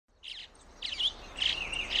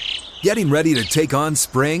Getting ready to take on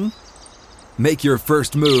spring? Make your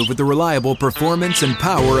first move with the reliable performance and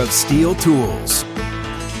power of Steel tools.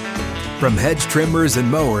 From hedge trimmers and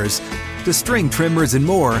mowers to string trimmers and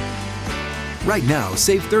more, right now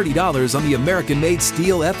save $30 on the American-made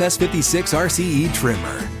Steel FS56 RCE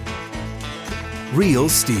trimmer. Real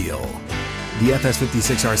Steel. The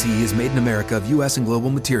FS56 RCE is made in America of U.S. and global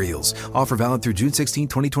materials. Offer valid through June 16,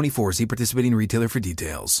 2024. See participating retailer for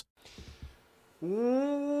details.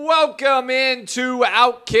 Welcome into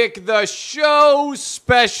Outkick the Show,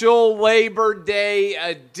 special Labor Day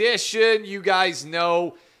edition. You guys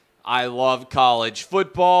know I love college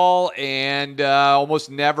football and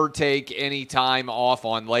almost never take any time off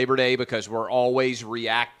on Labor Day because we're always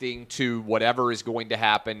reacting to whatever is going to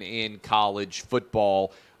happen in college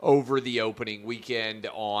football over the opening weekend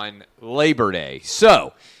on Labor Day.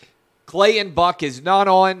 So, Clay and Buck is not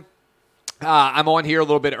on. I'm on here a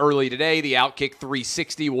little bit early today. The Outkick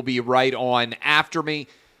 360 will be right on after me.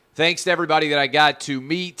 Thanks to everybody that I got to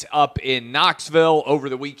meet up in Knoxville over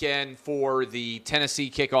the weekend for the Tennessee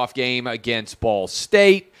kickoff game against Ball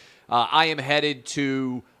State. I am headed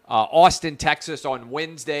to Austin, Texas on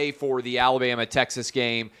Wednesday for the Alabama-Texas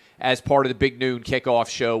game as part of the Big Noon kickoff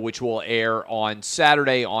show, which will air on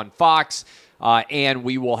Saturday on Fox. And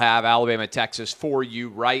we will have Alabama, Texas for you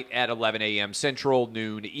right at 11 a.m. Central,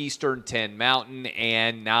 noon Eastern, 10 Mountain,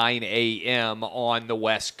 and 9 a.m. on the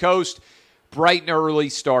West Coast. Bright and early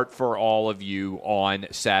start for all of you on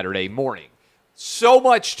Saturday morning. So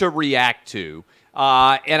much to react to.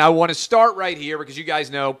 And I want to start right here because you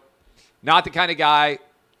guys know, not the kind of guy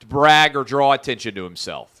to brag or draw attention to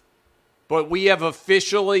himself. But we have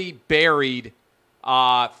officially buried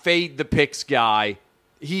Fade the Picks guy.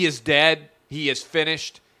 He is dead. He is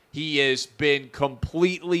finished. He has been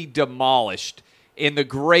completely demolished in the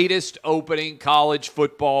greatest opening college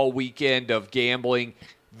football weekend of gambling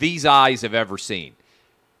these eyes have ever seen.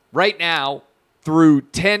 Right now, through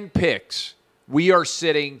 10 picks, we are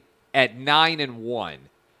sitting at 9-1.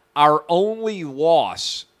 Our only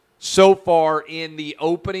loss so far in the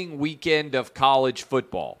opening weekend of college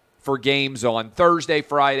football for games on Thursday,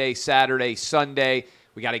 Friday, Saturday, Sunday.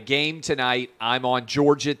 We got a game tonight. I'm on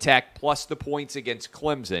Georgia Tech plus the points against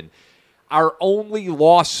Clemson. Our only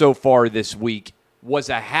loss so far this week was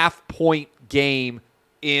a half-point game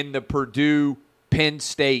in the Purdue-Penn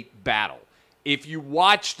State battle. If you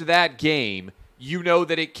watched that game, you know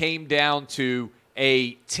that it came down to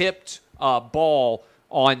a tipped ball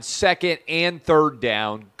on second and third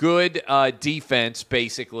down. Good defense,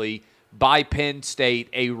 basically, by Penn State,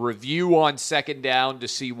 a review on second down to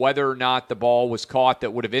see whether or not the ball was caught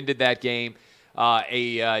that would have ended that game,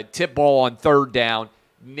 a tip ball on third down,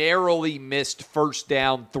 narrowly missed first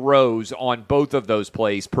down throws on both of those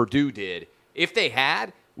plays, Purdue did. If they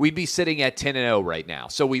had, we'd be sitting at 10-0 right now.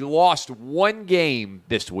 So we lost one game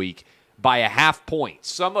this week by a half point.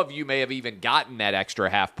 Some of you may have even gotten that extra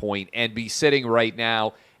half point and be sitting right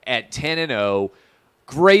now at 10-0.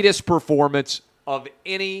 Greatest performance of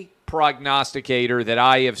any prognosticator that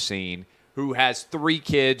I have seen who has 3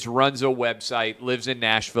 kids, runs a website, lives in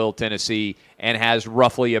Nashville, Tennessee, and has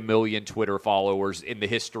roughly 1 million Twitter followers in the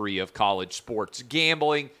history of college sports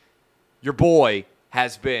gambling. Your boy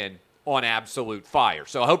has been on absolute fire.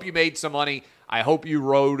 So I hope you made some money. I hope you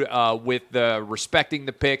rode with the respecting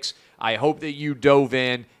the picks. I hope that you dove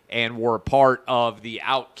in and were a part of the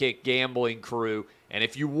Outkick gambling crew. And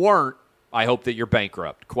if you weren't, I hope that you're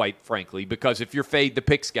bankrupt, quite frankly, because if you're Fade the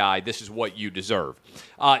Picks guy, this is what you deserve.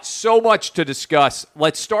 So much to discuss.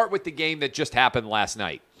 Let's start with the game that just happened last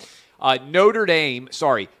night. Florida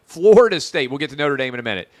State. We'll get to Notre Dame in a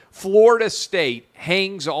minute. Florida State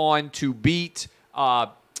hangs on to beat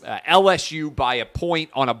LSU by a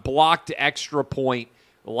point on a blocked extra point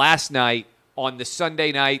last night on the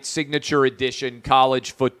Sunday night signature edition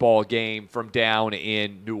college football game from down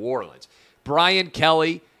in New Orleans. Brian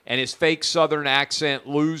Kelly and his fake Southern accent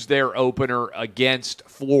lose their opener against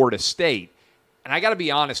Florida State. And I got to be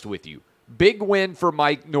honest with you. Big win for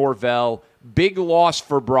Mike Norvell. Big loss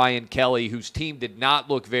for Brian Kelly, whose team did not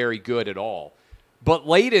look very good at all. But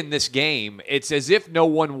late in this game, it's as if no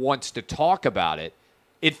one wants to talk about it.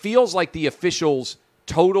 It feels like the officials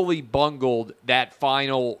totally bungled that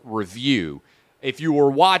final review. If you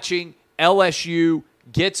were watching, LSU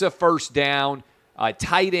gets a first down.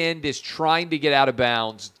 Tight end is trying to get out of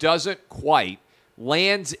bounds, doesn't quite,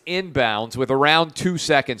 lands inbounds with around 2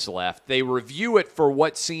 seconds left. They review it for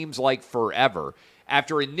what seems like forever.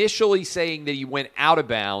 After initially saying that he went out of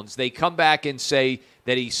bounds, they come back and say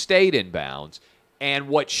that he stayed in bounds. And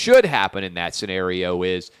what should happen in that scenario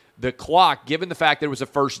is the clock, given the fact that it was a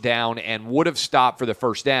first down and would have stopped for the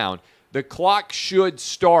first down, the clock should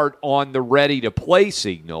start on the ready-to-play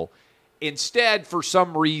signal. Instead, for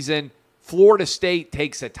some reason, Florida State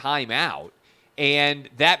takes a timeout, and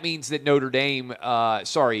that means that Notre Dame, that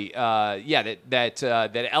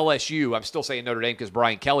LSU, I'm still saying Notre Dame because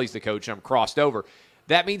Brian Kelly's the coach and I'm crossed over.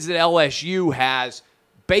 That means that LSU has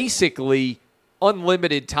basically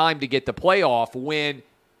unlimited time to get the playoff when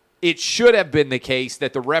it should have been the case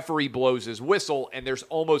that the referee blows his whistle and there's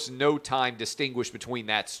almost no time distinguished between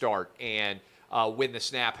that start and when the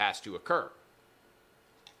snap has to occur.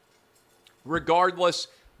 Regardless,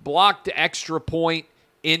 blocked extra point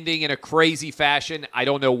ending in a crazy fashion. I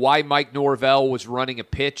don't know why Mike Norvell was running a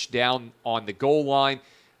pitch down on the goal line.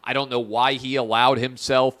 I don't know why he allowed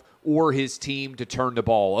himself or his team to turn the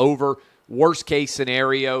ball over. Worst case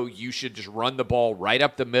scenario, you should just run the ball right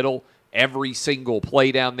up the middle every single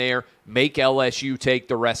play down there. Make LSU take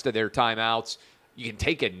the rest of their timeouts. You can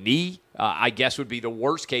take a knee, I guess would be the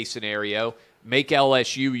worst case scenario. Make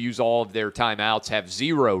LSU use all of their timeouts, have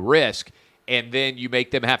zero risk, and then you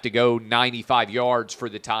make them have to go 95 yards for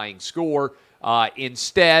the tying score.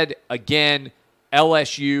 Instead, again,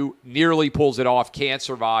 LSU nearly pulls it off, can't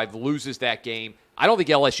survive, loses that game. I don't think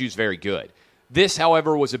LSU is very good. This,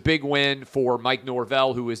 however, was a big win for Mike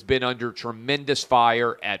Norvell, who has been under tremendous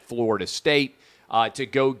fire at Florida State, to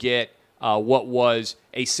go get what was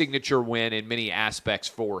a signature win in many aspects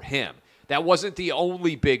for him. That wasn't the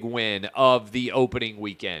only big win of the opening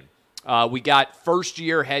weekend. We got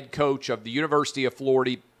first-year head coach of the University of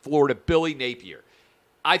Florida, Billy Napier.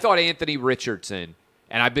 I thought Anthony Richardson,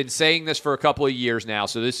 and I've been saying this for a couple of years now,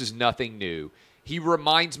 so this is nothing new. He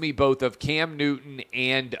reminds me both of Cam Newton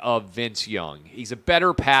and of Vince Young. He's a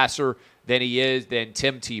better passer than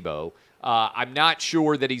Tim Tebow. I'm not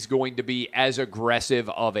sure that he's going to be as aggressive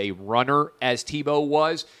of a runner as Tebow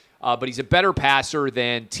was, but he's a better passer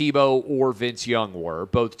than Tebow or Vince Young were.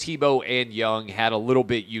 Both Tebow and Young had a little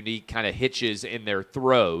bit unique kind of hitches in their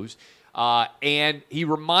throws. And he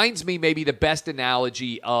reminds me maybe the best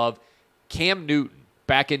analogy of Cam Newton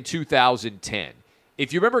back in 2010.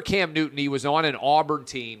 If you remember Cam Newton, he was on an Auburn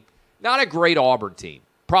team, not a great Auburn team,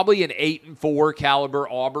 probably an 8-4 caliber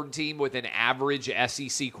Auburn team with an average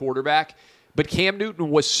SEC quarterback. But Cam Newton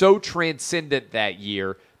was so transcendent that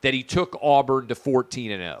year that he took Auburn to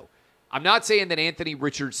 14-0. I'm not saying that Anthony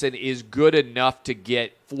Richardson is good enough to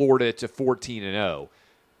get Florida to 14-0,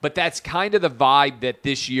 but that's kind of the vibe that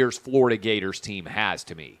this year's Florida Gators team has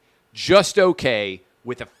to me. Just okay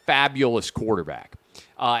with a fabulous quarterback.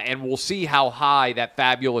 And we'll see how high that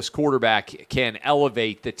fabulous quarterback can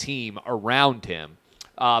elevate the team around him.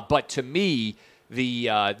 But to me,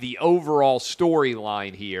 the overall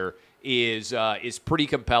storyline here is pretty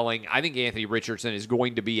compelling. I think Anthony Richardson is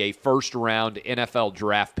going to be a first-round NFL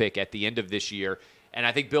draft pick at the end of this year, and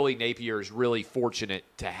I think Billy Napier is really fortunate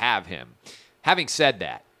to have him. Having said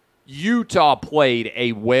that, Utah played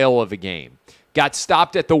a whale of a game. Got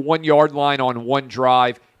stopped at the 1-yard line on one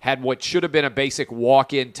drive, had what should have been a basic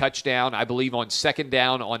walk-in touchdown, I believe, on second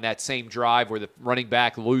down on that same drive where the running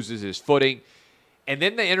back loses his footing. And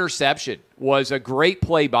then the interception was a great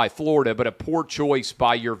play by Florida, but a poor choice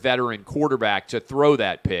by your veteran quarterback to throw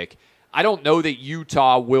that pick. I don't know that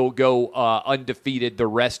Utah will go undefeated the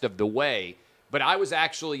rest of the way, but I was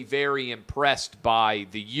actually very impressed by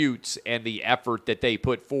the Utes and the effort that they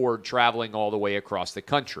put forward traveling all the way across the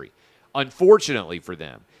country. Unfortunately for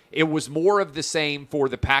them, it was more of the same for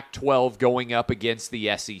the Pac-12 going up against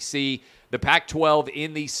the SEC. The Pac-12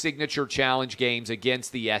 in these signature challenge games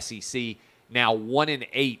against the SEC, now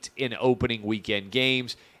 1-8 in opening weekend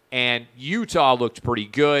games. And Utah looked pretty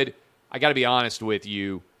good. I got to be honest with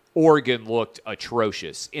you, Oregon looked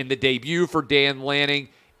atrocious. In the debut for Dan Lanning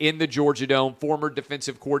in the Georgia Dome, former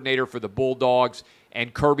defensive coordinator for the Bulldogs,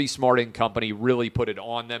 and Kirby Smart and company really put it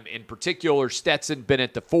on them. In particular, Stetson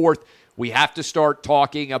Bennett IV. We have to start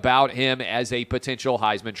talking about him as a potential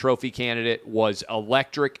Heisman Trophy candidate. Was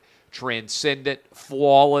electric, transcendent,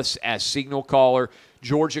 flawless as signal caller.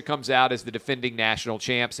 Georgia comes out as the defending national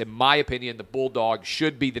champs. In my opinion, the Bulldogs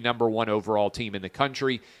should be the number one overall team in the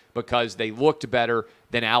country because they looked better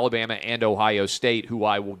than Alabama and Ohio State, who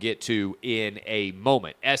I will get to in a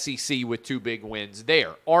moment. SEC with two big wins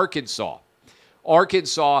there. Arkansas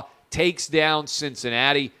takes down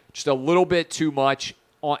Cincinnati. Just a little bit too much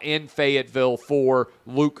in Fayetteville for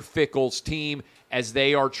Luke Fickell's team as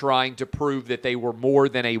they are trying to prove that they were more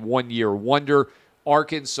than a one-year wonder.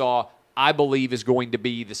 Arkansas, I believe, is going to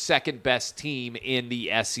be the second best team in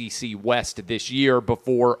the SEC West this year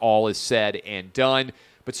before all is said and done.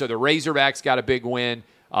 But so the Razorbacks got a big win,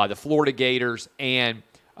 the Florida Gators and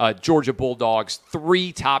Georgia Bulldogs,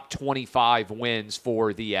 3 top 25 wins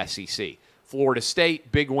for the SEC. Florida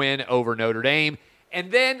State, big win over Notre Dame.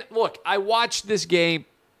 And then, look, I watched this game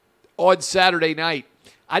on Saturday night.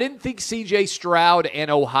 I didn't think C.J. Stroud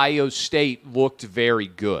and Ohio State looked very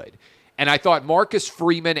good. And I thought Marcus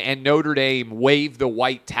Freeman and Notre Dame waved the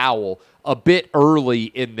white towel a bit early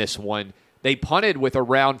in this one. They punted with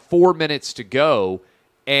around 4 minutes to go,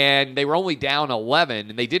 and they were only down 11,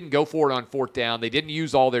 and they didn't go for it on fourth down. They didn't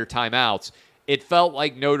use all their timeouts. It felt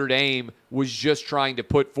like Notre Dame was just trying to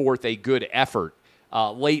put forth a good effort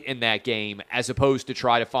late in that game as opposed to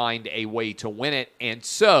try to find a way to win it. And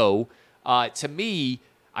so, to me,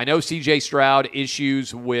 I know C.J. Stroud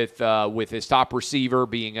issues with his top receiver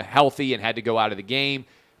being healthy and had to go out of the game.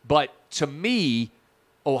 But to me,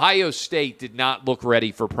 Ohio State did not look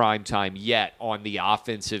ready for primetime yet on the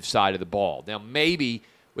offensive side of the ball. Now, maybe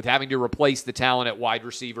with having to replace the talent at wide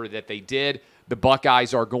receiver that they did, the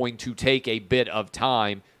Buckeyes are going to take a bit of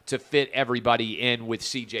time to fit everybody in with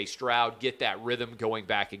C.J. Stroud, get that rhythm going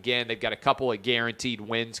back again. They've got a couple of guaranteed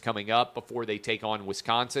wins coming up before they take on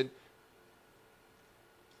Wisconsin.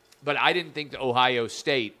 But I didn't think that Ohio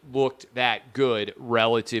State looked that good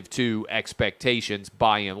relative to expectations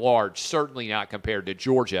by and large, certainly not compared to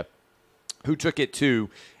Georgia, who took it to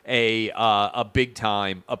a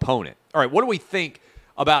big-time opponent. All right, what do we think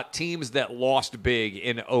about teams that lost big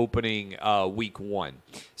in opening week one?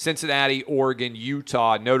 Cincinnati, Oregon,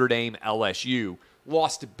 Utah, Notre Dame, LSU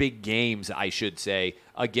lost big games, I should say,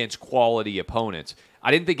 against quality opponents.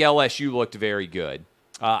 I didn't think LSU looked very good.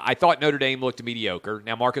 I thought Notre Dame looked mediocre.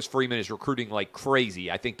 Now, Marcus Freeman is recruiting like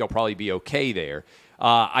crazy. I think they'll probably be okay there.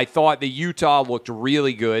 I thought the Utah looked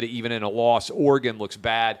really good, even in a loss. Oregon looks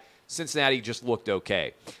bad. Cincinnati just looked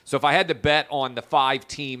okay. So if I had to bet on the 5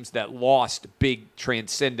 teams that lost big,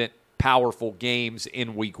 transcendent, powerful games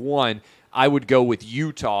in week one, I would go with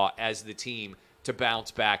Utah as the team to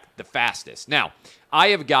bounce back the fastest. Now, I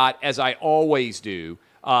have got, as I always do,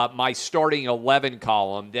 my starting 11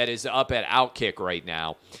 column that is up at Outkick right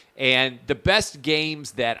now. And the best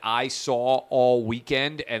games that I saw all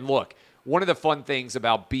weekend, and look, one of the fun things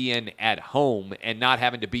about being at home and not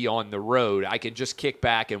having to be on the road, I can just kick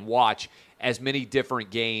back and watch as many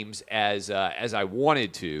different games as I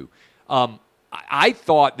wanted to. I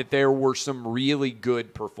thought that there were some really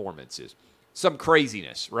good performances. Some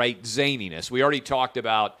craziness, right? Zaniness. We already talked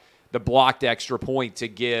about the blocked extra point to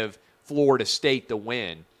give Florida State the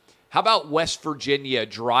win. How about West Virginia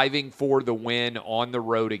driving for the win on the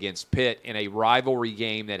road against Pitt in a rivalry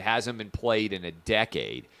game that hasn't been played in a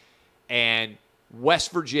decade? And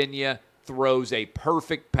West Virginia throws a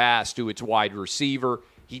perfect pass to its wide receiver.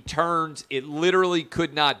 He turns. It literally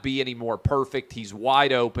could not be any more perfect. He's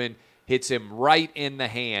wide open, hits him right in the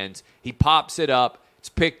hands. He pops it up. It's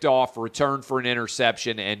picked off, returned for an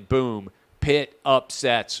interception, and boom, Pitt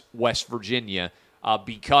upsets West Virginia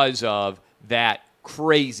because of that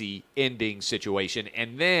crazy ending situation.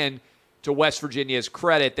 And then, to West Virginia's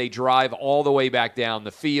credit, they drive all the way back down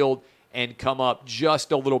the field and come up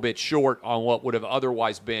just a little bit short on what would have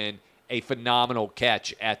otherwise been a phenomenal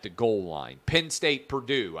catch at the goal line. Penn State,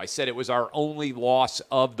 Purdue. I said it was our only loss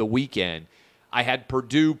of the weekend. I had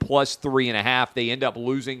Purdue plus 3.5. They end up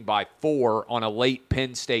losing by 4 on a late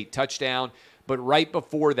Penn State touchdown. But right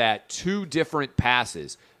before that, 2 different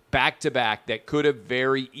passes back-to-back that could have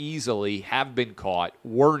very easily have been caught,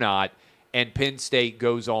 were not, and Penn State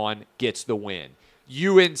goes on, gets the win.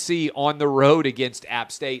 UNC on the road against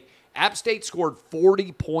App State. App State scored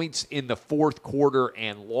 40 points in the fourth quarter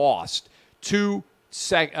and lost. 2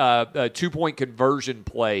 two-point conversion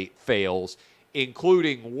play fails,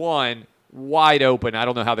 including one wide open. I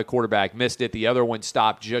don't know how the quarterback missed it. The other one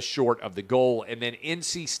stopped just short of the goal. And then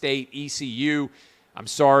NC State, ECU. I'm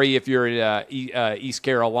sorry if you're an East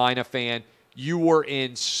Carolina fan. You were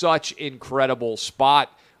in such incredible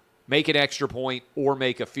spot. Make an extra point or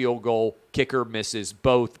make a field goal. Kicker misses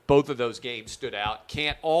both. Both of those games stood out.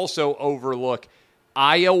 Can't also overlook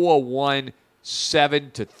Iowa won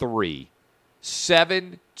 7-3.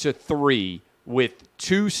 7-3 with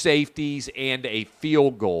 2 safeties and a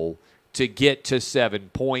field goal to get to 7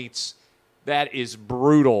 points. That is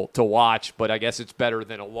brutal to watch, but I guess it's better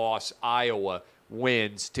than a loss. Iowa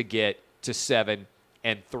wins to get to 7-3.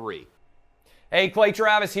 Hey, Clay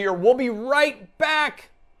Travis here. We'll be right back.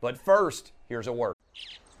 But first, here's a word.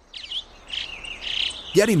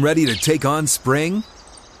 Getting ready to take on spring?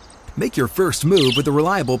 Make your first move with the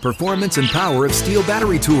reliable performance and power of Steel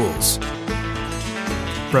battery tools.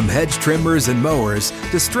 From hedge trimmers and mowers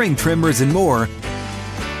to string trimmers and more,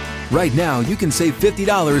 right now you can save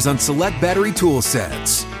 $50 on select battery tool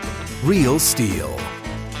sets. Real Steel.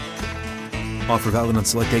 Offer valid on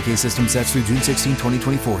select AK system sets through June 16,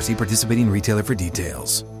 2024. See participating retailer for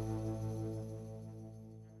details.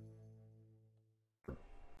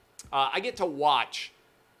 I get to watch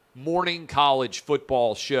morning college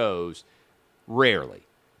football shows rarely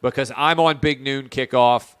because I'm on Big Noon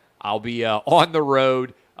Kickoff. I'll be on the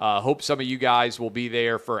road. Hope some of you guys will be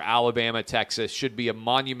there for Alabama, Texas. Should be a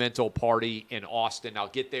monumental party in Austin. I'll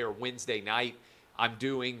get there Wednesday night. I'm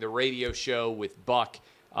doing the radio show with Buck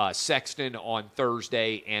Sexton on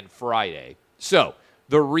Thursday and Friday. So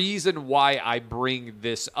the reason why I bring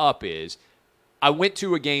this up is I went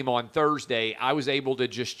to a game on Thursday. I was able to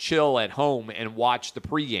just chill at home and watch the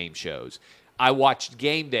pregame shows. I watched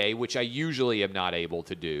Game Day, which I usually am not able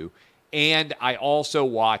to do, and I also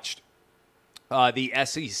watched the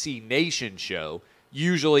SEC Nation show.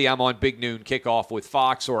 Usually I'm on Big Noon Kickoff with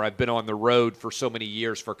Fox, or I've been on the road for so many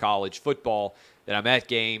years for college football that I'm at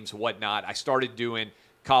games, whatnot. I started doing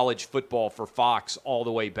college football for Fox all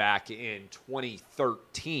the way back in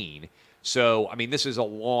 2013. So, I mean, this is a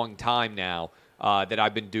long time now that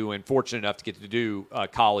I've been fortunate enough to get to do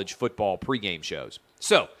college football pregame shows.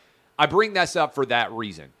 So, I bring this up for that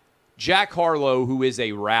reason. Jack Harlow, who is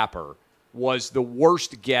a rapper, was the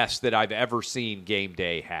worst guest that I've ever seen Game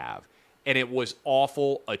Day have. And it was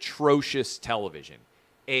awful, atrocious television.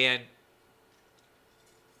 And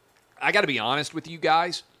I got to be honest with you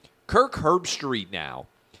guys, Kirk Herbstreit now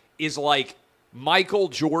is like Michael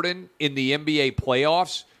Jordan in the NBA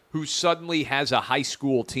playoffs who suddenly has a high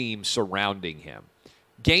school team surrounding him.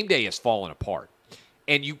 Game Day has fallen apart.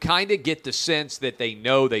 And you kind of get the sense that they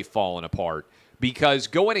know they've fallen apart because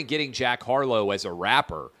going and getting Jack Harlow as a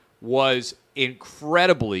rapper was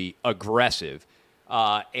incredibly aggressive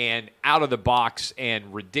and out of the box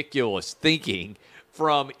and ridiculous thinking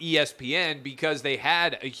from ESPN because they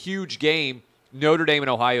had a huge game, Notre Dame and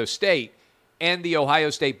Ohio State, and the Ohio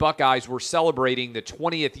State Buckeyes were celebrating the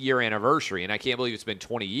 20th year anniversary, and I can't believe it's been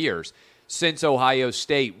 20 years since Ohio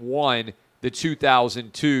State won the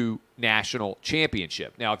 2002 national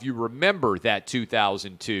championship. Now, if you remember that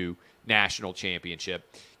 2002 national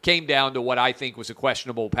championship, came down to what I think was a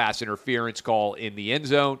questionable pass interference call in the end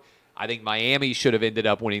zone. I think Miami should have ended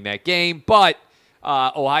up winning that game, but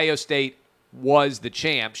Ohio State was the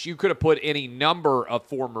champs. You could have put any number of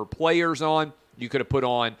former players on. You could have put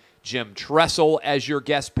on Jim Tressel as your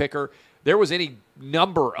guest picker. There was any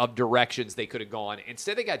number of directions they could have gone.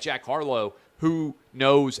 Instead, they got Jack Harlow, who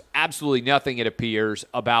knows absolutely nothing, it appears,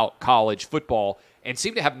 about college football and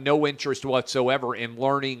seemed to have no interest whatsoever in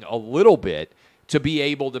learning a little bit to be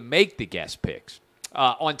able to make the guest picks.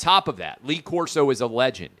 On top of that, Lee Corso is a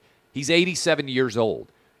legend. He's 87 years old.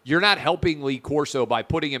 You're not helping Lee Corso by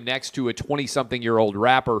putting him next to a 20-something-year-old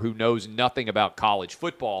rapper who knows nothing about college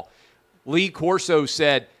football. Lee Corso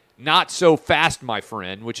said, "Not so fast, my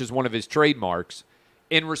friend," which is one of his trademarks,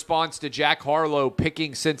 in response to Jack Harlow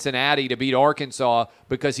picking Cincinnati to beat Arkansas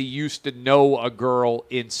because he used to know a girl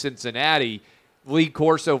in Cincinnati. Lee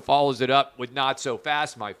Corso follows it up with "Not so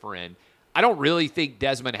fast, my friend." I don't really think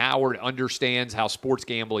Desmond Howard understands how sports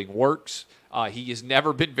gambling works. He has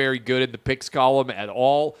never been very good in the picks column at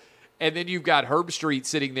all. And then you've got Herbstreit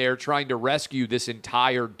sitting there trying to rescue this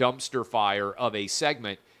entire dumpster fire of a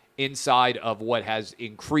segment inside of what has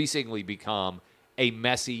increasingly become a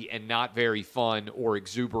messy and not very fun or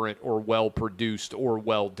exuberant or well-produced or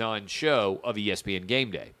well-done show of ESPN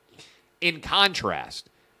Game Day. In contrast,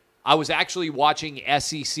 I was actually watching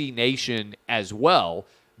SEC Nation as well.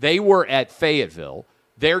 They were at Fayetteville.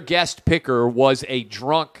 Their guest picker was a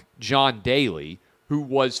drunk John Daly, who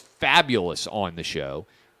was fabulous on the show.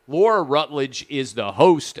 Laura Rutledge is the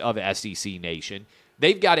host of SEC Nation.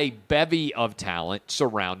 They've got a bevy of talent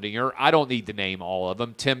surrounding her. I don't need to name all of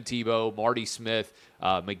them. Tim Tebow, Marty Smith,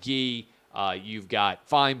 McGee. You've got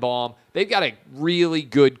Feinbaum. They've got a really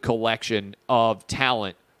good collection of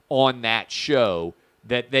talent on that show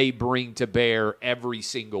that they bring to bear every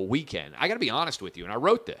single weekend. I got to be honest with you, and I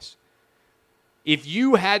wrote this. If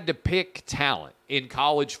you had to pick talent in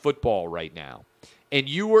college football right now, and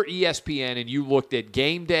you were ESPN and you looked at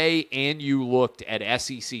Game Day and you looked at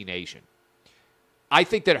SEC Nation, I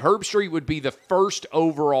think that Herbstreit would be the first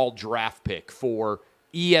overall draft pick for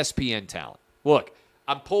ESPN talent. Look,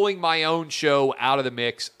 I'm pulling my own show out of the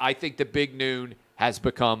mix. I think the Big Noon has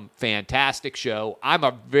become a fantastic show. I'm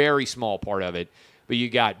a very small part of it. But you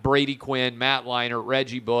got Brady Quinn, Matt Leinart,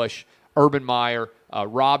 Reggie Bush, Urban Meyer,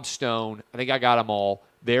 Rob Stone. I think I got them all.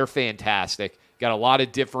 They're fantastic. Got a lot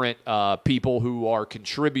of different people who are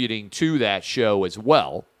contributing to that show as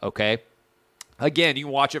well, okay? Again, you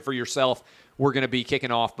can watch it for yourself. We're going to be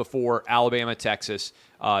kicking off before Alabama, Texas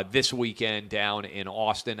this weekend down in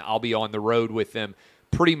Austin. I'll be on the road with them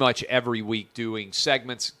pretty much every week doing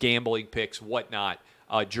segments, gambling picks, whatnot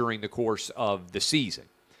during the course of the season.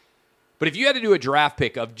 But if you had to do a draft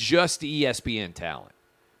pick of just ESPN talent,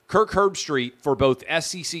 Kirk Herbstreit for both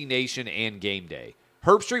SEC Nation and Game Day.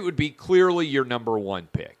 Herbstreit would be clearly your number one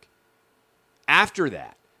pick. After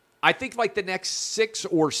that, I think like the next 6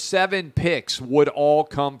 or 7 picks would all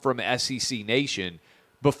come from SEC Nation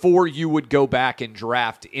before you would go back and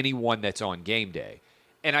draft anyone that's on Game Day.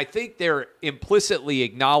 And I think they're implicitly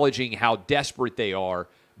acknowledging how desperate they are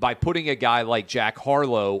by putting a guy like Jack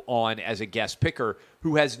Harlow on as a guest picker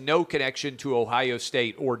who has no connection to Ohio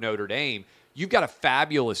State or Notre Dame. You've got a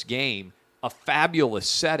fabulous game, a fabulous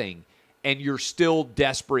setting, and you're still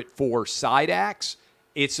desperate for side acts.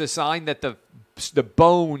 It's a sign that the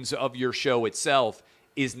bones of your show itself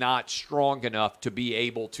is not strong enough to be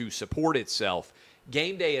able to support itself.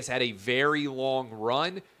 Game Day has had a very long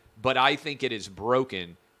run, but I think it is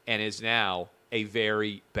broken and is now a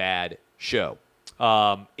very bad show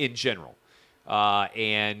in general.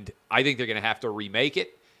 And I think they're going to have to remake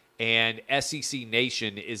it. And SEC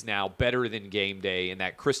Nation is now better than Game Day, and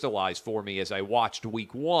that crystallized for me as I watched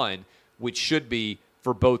Week 1, which should be,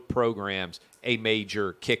 for both programs, a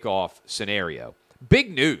major kickoff scenario.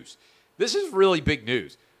 Big news. This is really big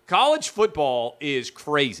news. College football is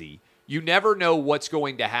crazy. You never know what's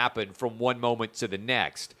going to happen from one moment to the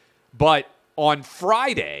next. But on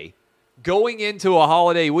Friday, going into a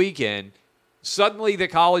holiday weekend, suddenly the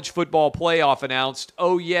college football playoff announced,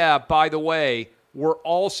 oh yeah, by the way, we're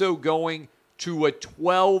also going to a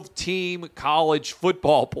 12-team college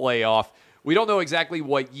football playoff. We don't know exactly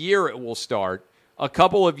what year it will start. A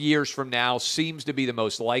couple of years from now seems to be the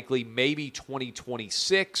most likely, maybe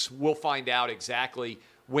 2026. We'll find out exactly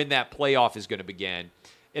when that playoff is going to begin.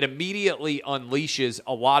 It immediately unleashes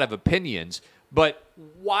a lot of opinions, but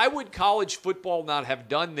why would college football not have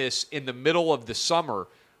done this in the middle of the summer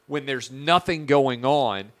when there's nothing going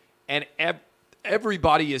on and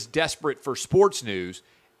everybody is desperate for sports news?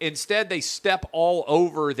 Instead, they step all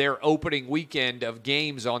over their opening weekend of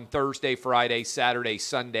games on Thursday, Friday, Saturday,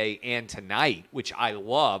 Sunday, and tonight, which I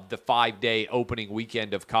love, the 5-day opening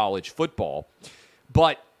weekend of college football.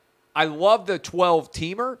 But I love the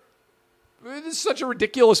 12-teamer. This is such a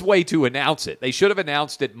ridiculous way to announce it. They should have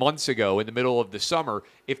announced it months ago in the middle of the summer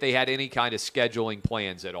if they had any kind of scheduling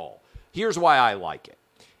plans at all. Here's why I like it.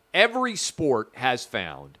 Every sport has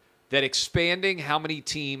found that expanding how many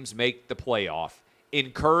teams make the playoff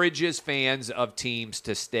encourages fans of teams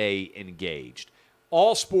to stay engaged.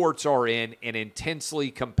 All sports are in an intensely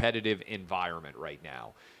competitive environment right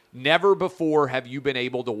now. Never before have you been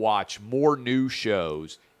able to watch more new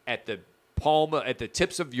shows at the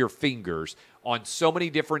tips of your fingers on so many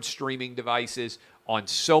different streaming devices, on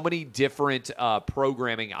so many different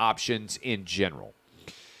programming options in general.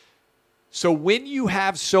 So when you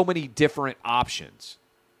have so many different options,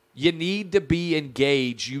 you need to be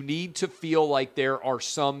engaged. You need to feel like there are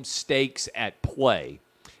some stakes at play.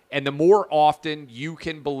 And the more often you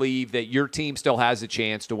can believe that your team still has a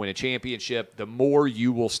chance to win a championship, the more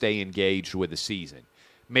you will stay engaged with the season.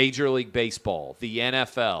 Major League Baseball, the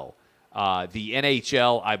NFL, the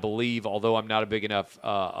NHL, I believe, although I'm not a big enough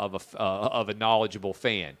of a knowledgeable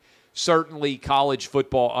fan. Certainly college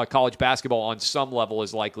football, college basketball on some level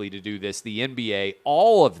is likely to do this. The NBA,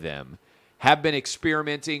 all of them have been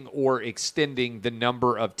experimenting or extending the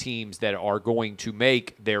number of teams that are going to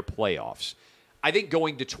make their playoffs. I think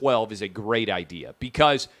going to 12 is a great idea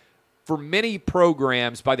because for many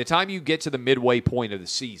programs, by the time you get to the midway point of the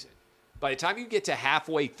season, by the time you get to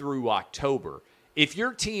halfway through October, if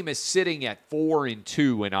your team is sitting at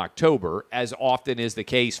 4-2 in October, as often is the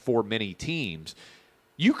case for many teams,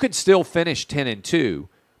 you could still finish 10-2,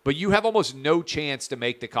 but you have almost no chance to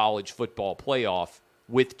make the college football playoff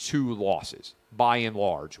with 2 losses, by and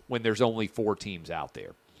large, when there's only 4 teams out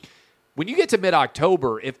there. When you get to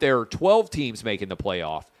mid-October, if there are 12 teams making the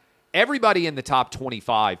playoff, everybody in the top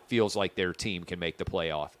 25 feels like their team can make the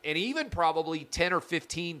playoff. And even probably 10 or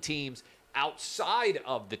 15 teams outside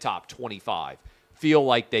of the top 25 feel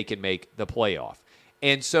like they can make the playoff.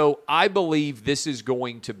 And so I believe this is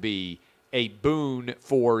going to be a boon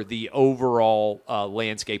for the overall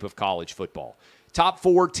landscape of college football. Top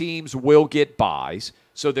 4 teams will get byes,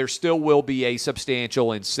 so there still will be a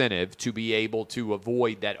substantial incentive to be able to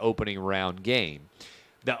avoid that opening round game.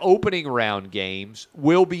 The opening round games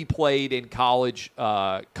will be played in college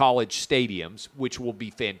stadiums, which will be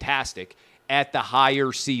fantastic, at the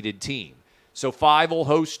higher seeded team. So 5 will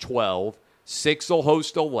host 12, 6 will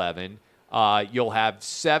host 11. You'll have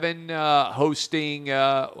 7 hosting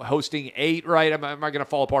 8, right? Am I going to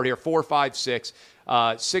fall apart here? 4, 5, 6.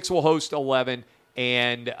 6 will host 11.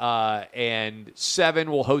 And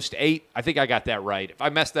 7 will host 8. I think I got that right. If I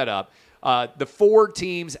messed that up, the 4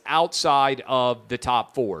 teams outside of the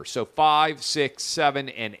top 4, so 5, 6, 7,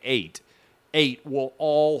 and 8, 8 will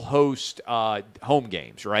all host home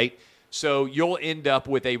games, right? So you'll end up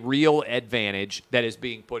with a real advantage that is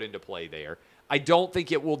being put into play there. I don't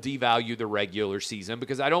think it will devalue the regular season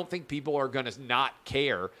because I don't think people are going to not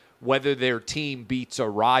care whether their team beats a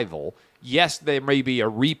rival. Yes, there may be a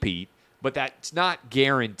repeat, but that's not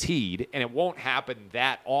guaranteed, and it won't happen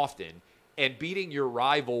that often. And beating your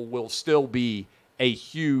rival will still be a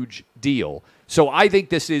huge deal. So I think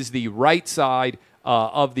this is the right side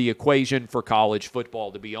of the equation for college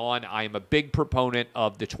football to be on. I am a big proponent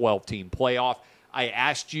of the 12-team playoff. I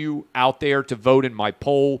asked you out there to vote in my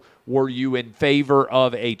poll. Were you in favor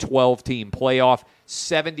of a 12-team playoff?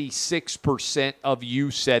 76% of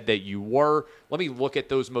you said that you were. Let me look at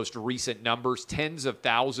those most recent numbers. Tens of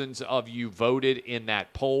thousands of you voted in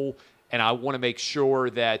that poll, and I want to make sure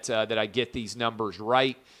that that I get these numbers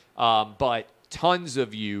right. But tons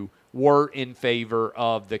of you were in favor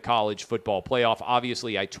of the college football playoff.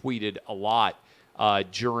 Obviously, I tweeted a lot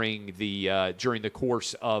during the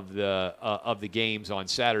course of the games on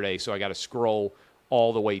Saturday, so I got to scroll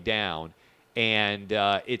all the way down, and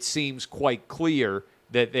it seems quite clear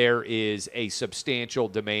that there is a substantial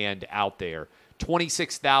demand out there.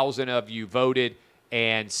 26,000 of you voted,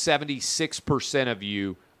 and 76% of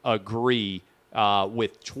you agree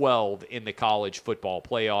with 12 in the college football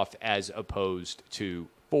playoff as opposed to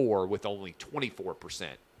 4 with only 24%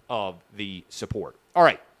 of the support. All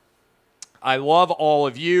right. I love all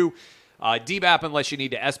of you. DBAP unless you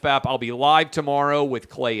need to SBAP. I'll be live tomorrow with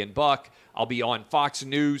Clay and Buck. I'll be on Fox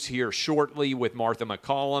News here shortly with Martha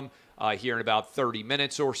McCollum here in about 30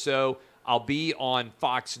 minutes or so. I'll be on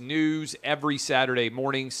Fox News every Saturday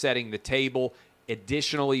morning setting the table.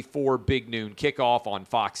 Additionally, for Big Noon Kickoff on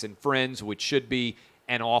Fox and Friends, which should be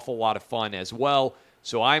an awful lot of fun as well.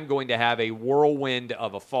 So I'm going to have a whirlwind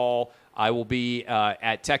of a fall. I will be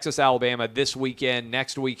at Texas, Alabama this weekend.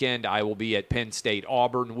 Next weekend, I will be at Penn State,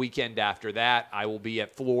 Auburn. Weekend after that, I will be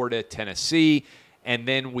at Florida, Tennessee. And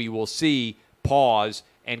then we will pause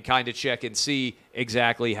and kind of check and see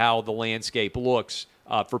exactly how the landscape looks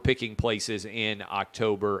for picking places in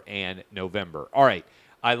October and November. All right.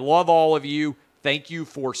 I love all of you. Thank you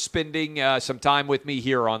for spending some time with me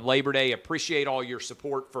here on Labor Day. Appreciate all your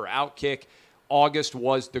support for Outkick. August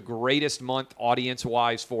was the greatest month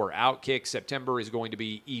audience-wise for Outkick. September is going to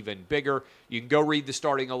be even bigger. You can go read the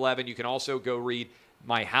starting 11. You can also go read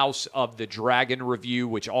my House of the Dragon review,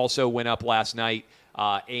 which also went up last night.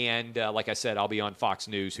 And like I said, I'll be on Fox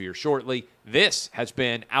News here shortly. This has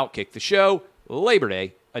been Outkick the Show, Labor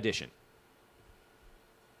Day edition.